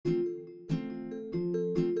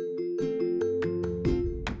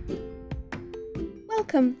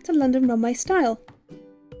Welcome to London Runway Style.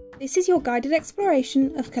 This is your guided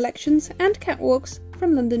exploration of collections and catwalks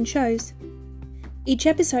from London shows. Each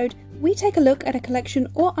episode, we take a look at a collection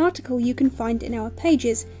or article you can find in our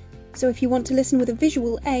pages, so if you want to listen with a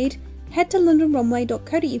visual aid, head to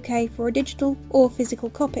londonrunway.co.uk for a digital or physical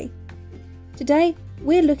copy. Today,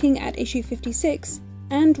 we're looking at issue 56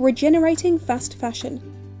 and Regenerating Fast Fashion,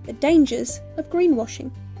 the Dangers of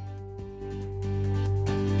Greenwashing.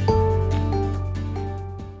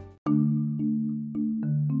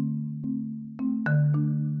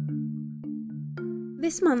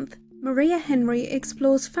 This month, Maria Henry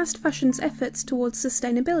explores fast fashion's efforts towards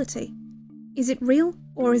sustainability. Is it real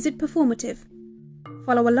or is it performative?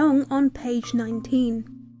 Follow along on page 19.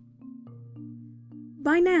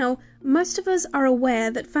 By now, most of us are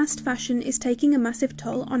aware that fast fashion is taking a massive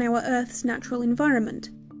toll on our Earth's natural environment.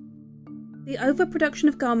 The overproduction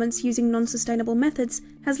of garments using non-sustainable methods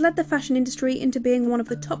has led the fashion industry into being one of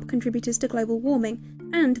the top contributors to global warming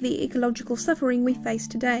and the ecological suffering we face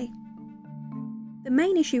today. The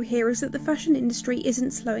main issue here is that the fashion industry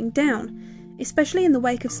isn't slowing down. Especially in the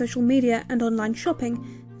wake of social media and online shopping,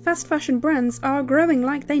 fast fashion brands are growing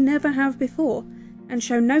like they never have before and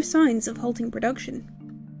show no signs of halting production.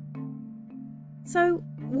 So,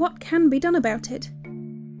 what can be done about it?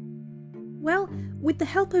 Well, with the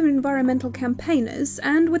help of environmental campaigners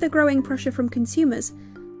and with a growing pressure from consumers,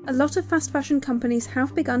 a lot of fast fashion companies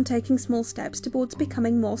have begun taking small steps towards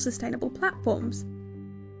becoming more sustainable platforms.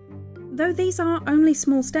 Though these are only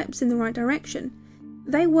small steps in the right direction,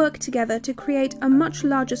 they work together to create a much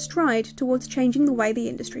larger stride towards changing the way the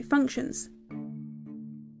industry functions.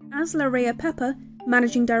 As Laria Pepper,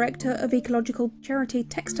 Managing Director of ecological charity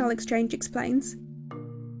Textile Exchange, explains,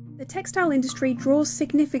 the textile industry draws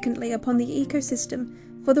significantly upon the ecosystem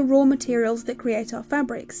for the raw materials that create our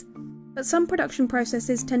fabrics, but some production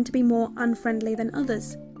processes tend to be more unfriendly than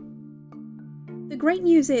others. The great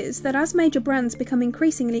news is that as major brands become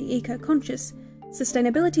increasingly eco-conscious,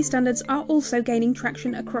 sustainability standards are also gaining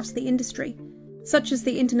traction across the industry, such as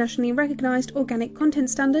the internationally recognised Organic Content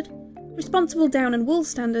Standard, Responsible Down and Wool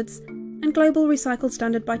Standards, and Global Recycled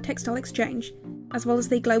Standard by Textile Exchange, as well as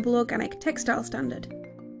the Global Organic Textile Standard.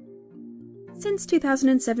 Since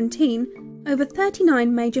 2017, over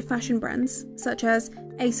 39 major fashion brands, such as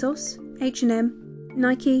ASOS, H&M,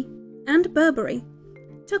 Nike, and Burberry,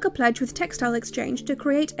 took a pledge with Textile Exchange to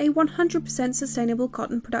create a 100% sustainable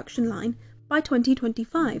cotton production line by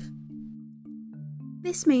 2025.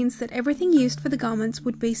 This means that everything used for the garments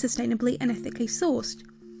would be sustainably and ethically sourced,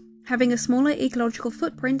 having a smaller ecological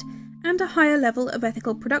footprint and a higher level of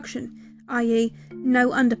ethical production, i.e.,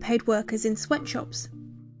 no underpaid workers in sweatshops.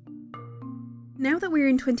 Now that we're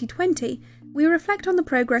in 2020, we reflect on the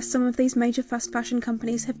progress some of these major fast fashion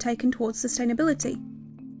companies have taken towards sustainability.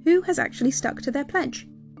 Who has actually stuck to their pledge?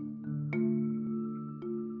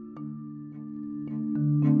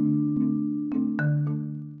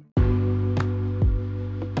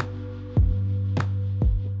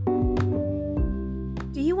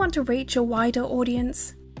 Do you want to reach a wider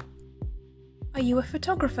audience? Are you a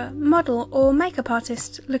photographer, model, or makeup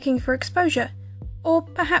artist looking for exposure? Or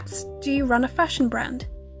perhaps do you run a fashion brand?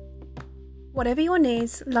 Whatever your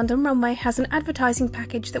needs, London Runway has an advertising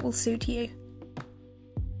package that will suit you.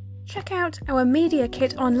 Check out our media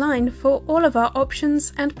kit online for all of our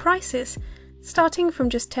options and prices, starting from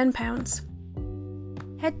just £10.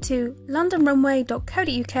 Head to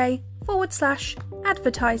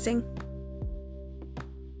londonrunway.co.uk/advertising.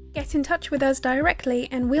 Get in touch with us directly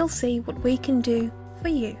and we'll see what we can do for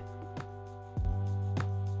you.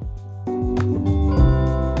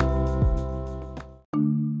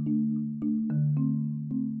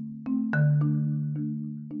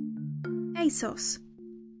 ASOS.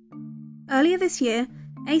 Earlier this year,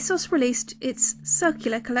 ASOS released its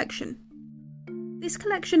Circular collection. This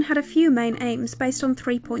collection had a few main aims based on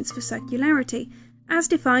 3 points for circularity, as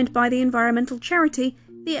defined by the environmental charity,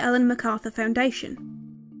 the Ellen MacArthur Foundation.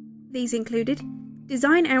 These included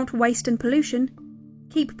design out waste and pollution,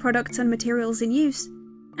 keep products and materials in use,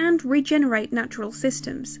 and regenerate natural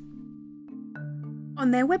systems.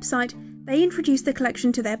 On their website, they introduced the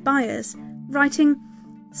collection to their buyers, writing,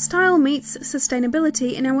 "Style meets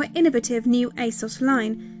sustainability in our innovative new ASOS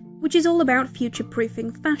line, which is all about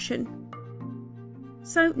future-proofing fashion."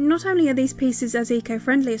 So not only are these pieces as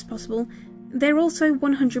eco-friendly as possible, they're also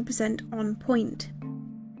 100% on point.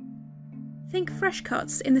 Think fresh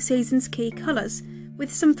cuts in the season's key colours,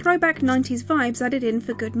 with some throwback 90s vibes added in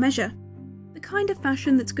for good measure. The kind of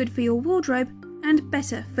fashion that's good for your wardrobe and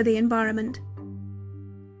better for the environment.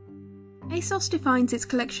 ASOS defines its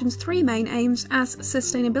collection's 3 main aims as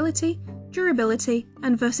sustainability, durability,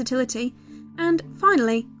 and versatility, And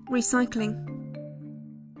finally, recycling.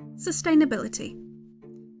 Sustainability.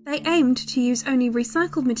 They aimed to use only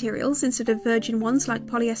recycled materials instead of virgin ones like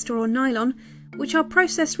polyester or nylon, which are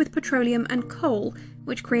processed with petroleum and coal,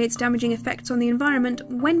 which creates damaging effects on the environment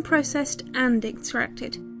when processed and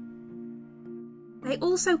extracted. They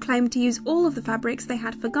also claimed to use all of the fabrics they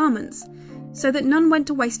had for garments, so that none went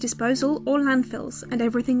to waste disposal or landfills and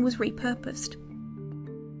everything was repurposed.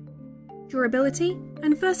 Durability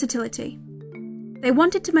and versatility. They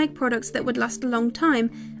wanted to make products that would last a long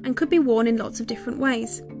time and could be worn in lots of different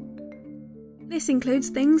ways. This includes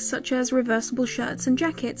things such as reversible shirts and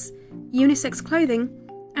jackets, unisex clothing,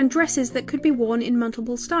 and dresses that could be worn in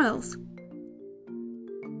multiple styles.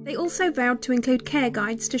 They also vowed to include care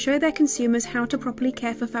guides to show their consumers how to properly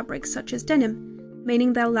care for fabrics such as denim,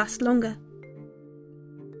 meaning they'll last longer.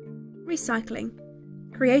 Recycling.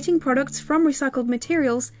 Creating products from recycled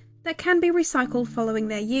materials that can be recycled following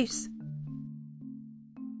their use.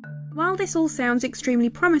 While this all sounds extremely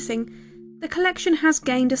promising, the collection has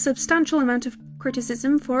gained a substantial amount of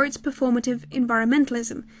criticism for its performative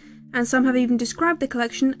environmentalism, and some have even described the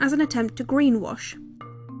collection as an attempt to greenwash.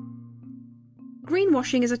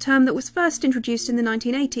 Greenwashing is a term that was first introduced in the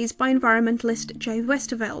 1980s by environmentalist Jay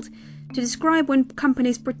Westerveld to describe when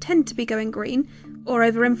companies pretend to be going green or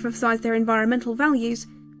overemphasize their environmental values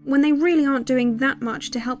when they really aren't doing that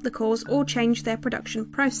much to help the cause or change their production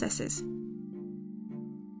processes.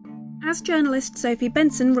 As journalist Sophie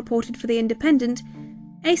Benson reported for The Independent,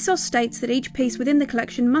 ASOS states that each piece within the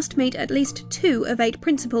collection must meet at least 2 of 8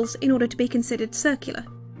 principles in order to be considered circular.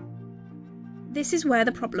 This is where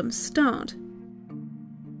the problems start.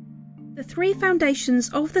 The 3 foundations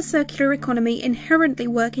of the circular economy inherently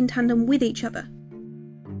work in tandem with each other.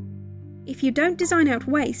 If you don't design out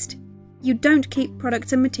waste, you don't keep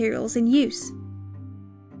products and materials in use.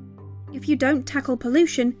 If you don't tackle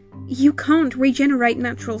pollution, you can't regenerate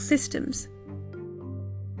natural systems.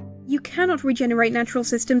 You cannot regenerate natural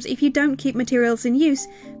systems if you don't keep materials in use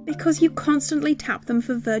because you constantly tap them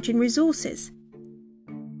for virgin resources.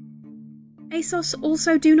 ASOS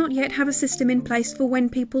also do not yet have a system in place for when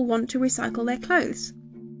people want to recycle their clothes.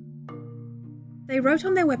 They wrote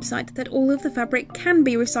on their website that all of the fabric can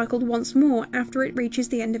be recycled once more after it reaches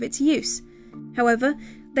the end of its use. However,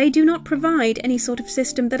 they do not provide any sort of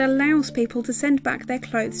system that allows people to send back their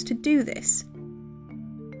clothes to do this.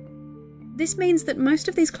 This means that most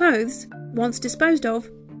of these clothes, once disposed of,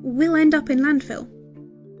 will end up in landfill.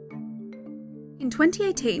 In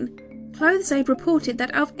 2018, ClothesAid reported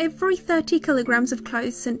that of every 30 kilograms of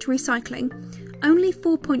clothes sent to recycling, only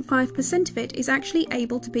 4.5% of it is actually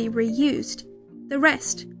able to be reused. The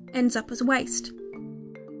rest ends up as waste.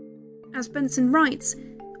 As Benson writes,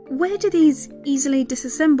 where do these easily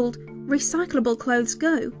disassembled, recyclable clothes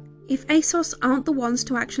go if ASOS aren't the ones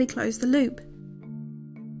to actually close the loop?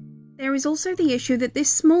 There is also the issue that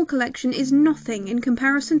this small collection is nothing in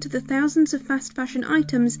comparison to the thousands of fast fashion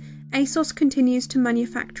items ASOS continues to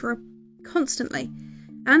manufacture constantly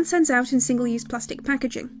and sends out in single-use plastic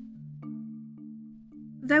packaging.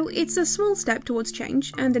 Though it's a small step towards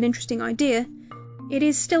change and an interesting idea, it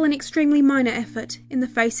is still an extremely minor effort in the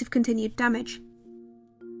face of continued damage.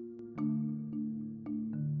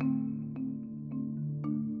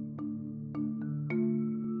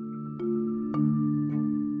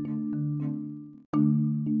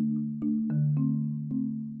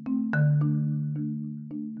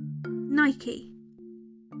 Nike.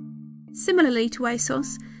 Similarly to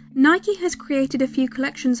ASOS, Nike has created a few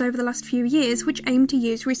collections over the last few years which aim to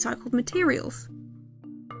use recycled materials.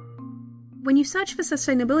 When you search for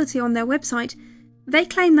sustainability on their website, they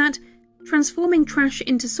claim that transforming trash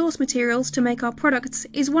into source materials to make our products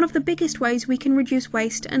is one of the biggest ways we can reduce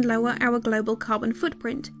waste and lower our global carbon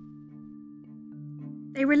footprint.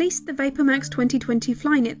 They released the VaporMax 2020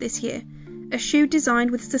 Flyknit this year, a shoe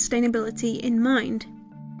designed with sustainability in mind.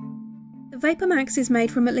 The VaporMax is made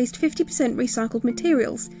from at least 50% recycled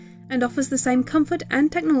materials and offers the same comfort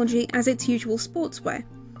and technology as its usual sportswear,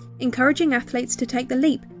 encouraging athletes to take the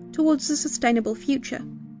leap towards a sustainable future.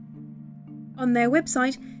 On their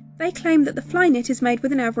website, they claim that the Flyknit is made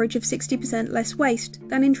with an average of 60% less waste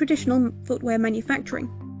than in traditional footwear manufacturing.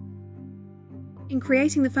 In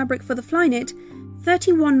creating the fabric for the Flyknit,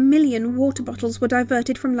 31 million water bottles were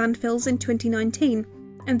diverted from landfills in 2019,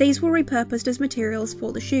 and these were repurposed as materials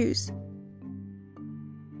for the shoes.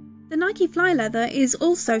 The Nike Fly Leather is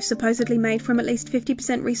also supposedly made from at least 50%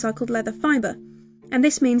 recycled leather fibre, and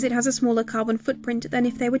this means it has a smaller carbon footprint than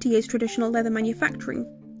if they were to use traditional leather manufacturing,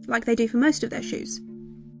 like they do for most of their shoes.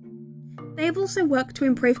 They have also worked to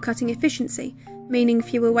improve cutting efficiency, meaning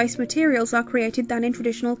fewer waste materials are created than in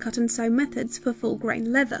traditional cut and sew methods for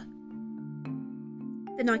full-grain leather.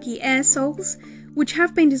 The Nike Air soles, which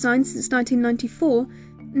have been designed since 1994,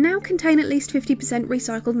 now contain at least 50%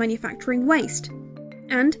 recycled manufacturing waste,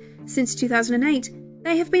 and since 2008,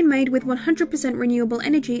 they have been made with 100% renewable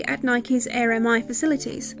energy at Nike's Air MI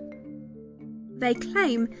facilities. They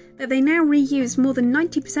claim that they now reuse more than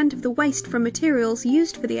 90% of the waste from materials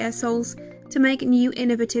used for the air soles to make new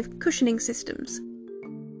innovative cushioning systems.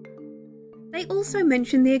 They also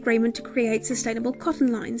mention the agreement to create sustainable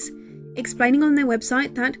cotton lines, explaining on their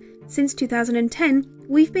website that, since 2010,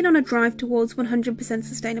 we've been on a drive towards 100%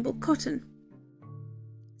 sustainable cotton.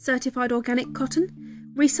 Certified organic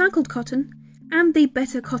cotton, recycled cotton, and the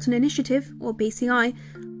Better Cotton Initiative, or BCI,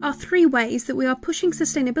 are 3 ways that we are pushing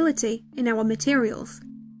sustainability in our materials.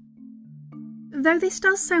 Though this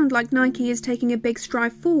does sound like Nike is taking a big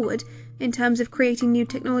stride forward in terms of creating new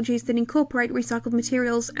technologies that incorporate recycled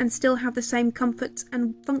materials and still have the same comforts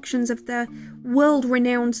and functions of their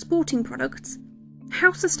world-renowned sporting products,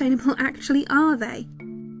 how sustainable actually are they?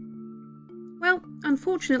 Well,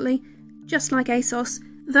 unfortunately, just like ASOS,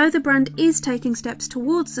 though the brand is taking steps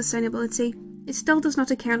towards sustainability, it still does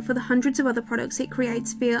not account for the hundreds of other products it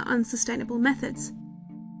creates via unsustainable methods.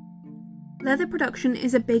 Leather production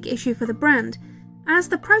is a big issue for the brand, as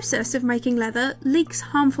the process of making leather leaks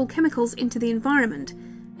harmful chemicals into the environment,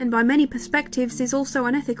 and by many perspectives is also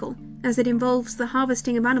unethical, as it involves the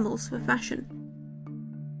harvesting of animals for fashion.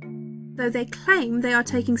 Though they claim they are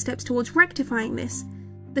taking steps towards rectifying this,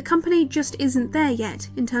 the company just isn't there yet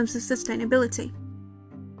in terms of sustainability.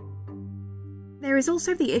 There is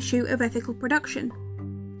also the issue of ethical production.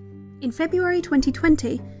 In February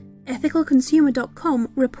 2020,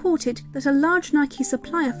 ethicalconsumer.com reported that a large Nike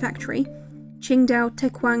supplier factory, Qingdao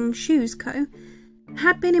Tequang Shoes Co.,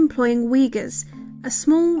 had been employing Uyghurs, a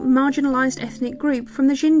small marginalised ethnic group from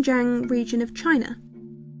the Xinjiang region of China.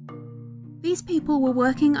 These people were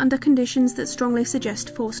working under conditions that strongly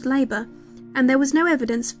suggest forced labour, and there was no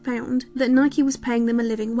evidence found that Nike was paying them a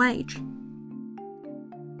living wage.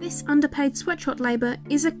 This underpaid sweatshop labour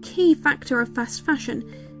is a key factor of fast fashion,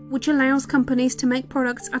 which allows companies to make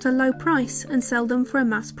products at a low price and sell them for a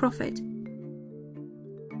mass profit.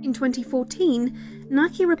 In 2014,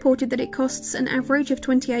 Nike reported that it costs an average of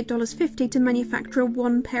 $28.50 to manufacture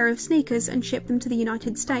 1 pair of sneakers and ship them to the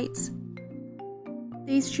United States.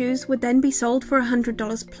 These shoes would then be sold for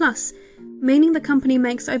 $100 plus, meaning the company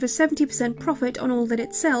makes over 70% profit on all that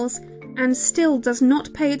it sells, and still does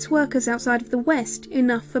not pay its workers outside of the West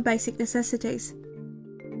enough for basic necessities.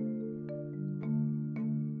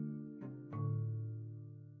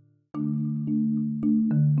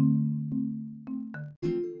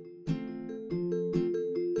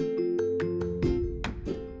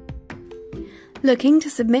 Looking to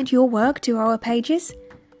submit your work to our pages?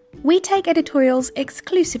 We take editorials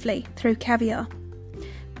exclusively through Caviar.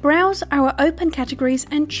 Browse our open categories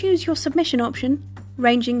and choose your submission option,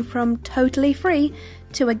 ranging from totally free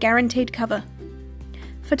to a guaranteed cover.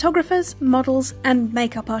 Photographers, models and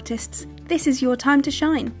makeup artists, this is your time to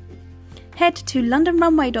shine. Head to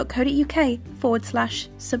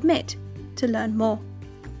londonrunway.co.uk/submit to learn more.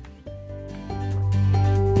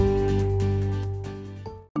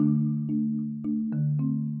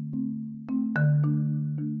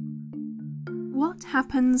 What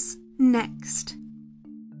happens next?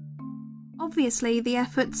 Obviously, the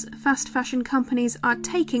efforts fast fashion companies are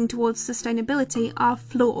taking towards sustainability are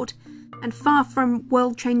flawed and far from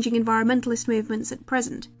world-changing environmentalist movements at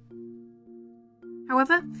present.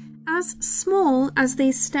 However, as small as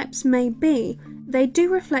these steps may be, they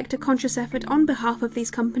do reflect a conscious effort on behalf of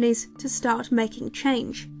these companies to start making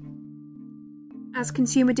change. As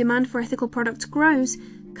consumer demand for ethical products grows,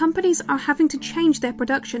 companies are having to change their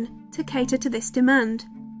production to cater to this demand.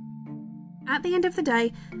 At the end of the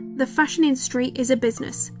day, the fashion industry is a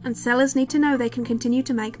business, and sellers need to know they can continue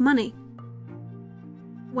to make money.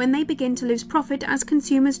 When they begin to lose profit as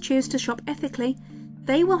consumers choose to shop ethically,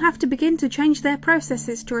 they will have to begin to change their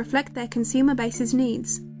processes to reflect their consumer base's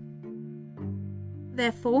needs.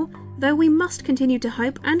 Therefore, though we must continue to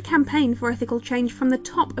hope and campaign for ethical change from the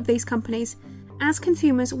top of these companies, as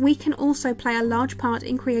consumers we can also play a large part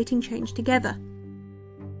in creating change together.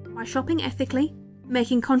 By shopping ethically,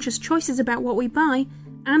 making conscious choices about what we buy,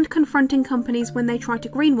 and confronting companies when they try to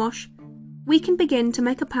greenwash, we can begin to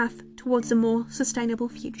make a path towards a more sustainable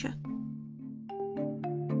future.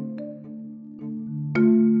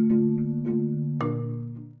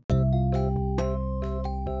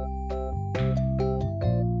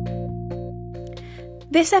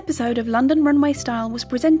 This episode of London Runway Style was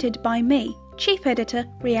presented by me, Chief Editor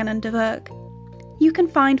Rhiannon de Verg. You can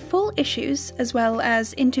find full issues, as well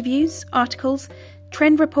as interviews, articles,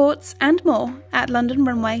 trend reports and more at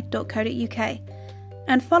londonrunway.co.uk.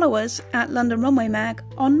 and follow us at London Runway Mag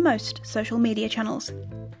on most social media channels.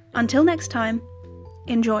 Until next time,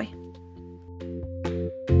 enjoy.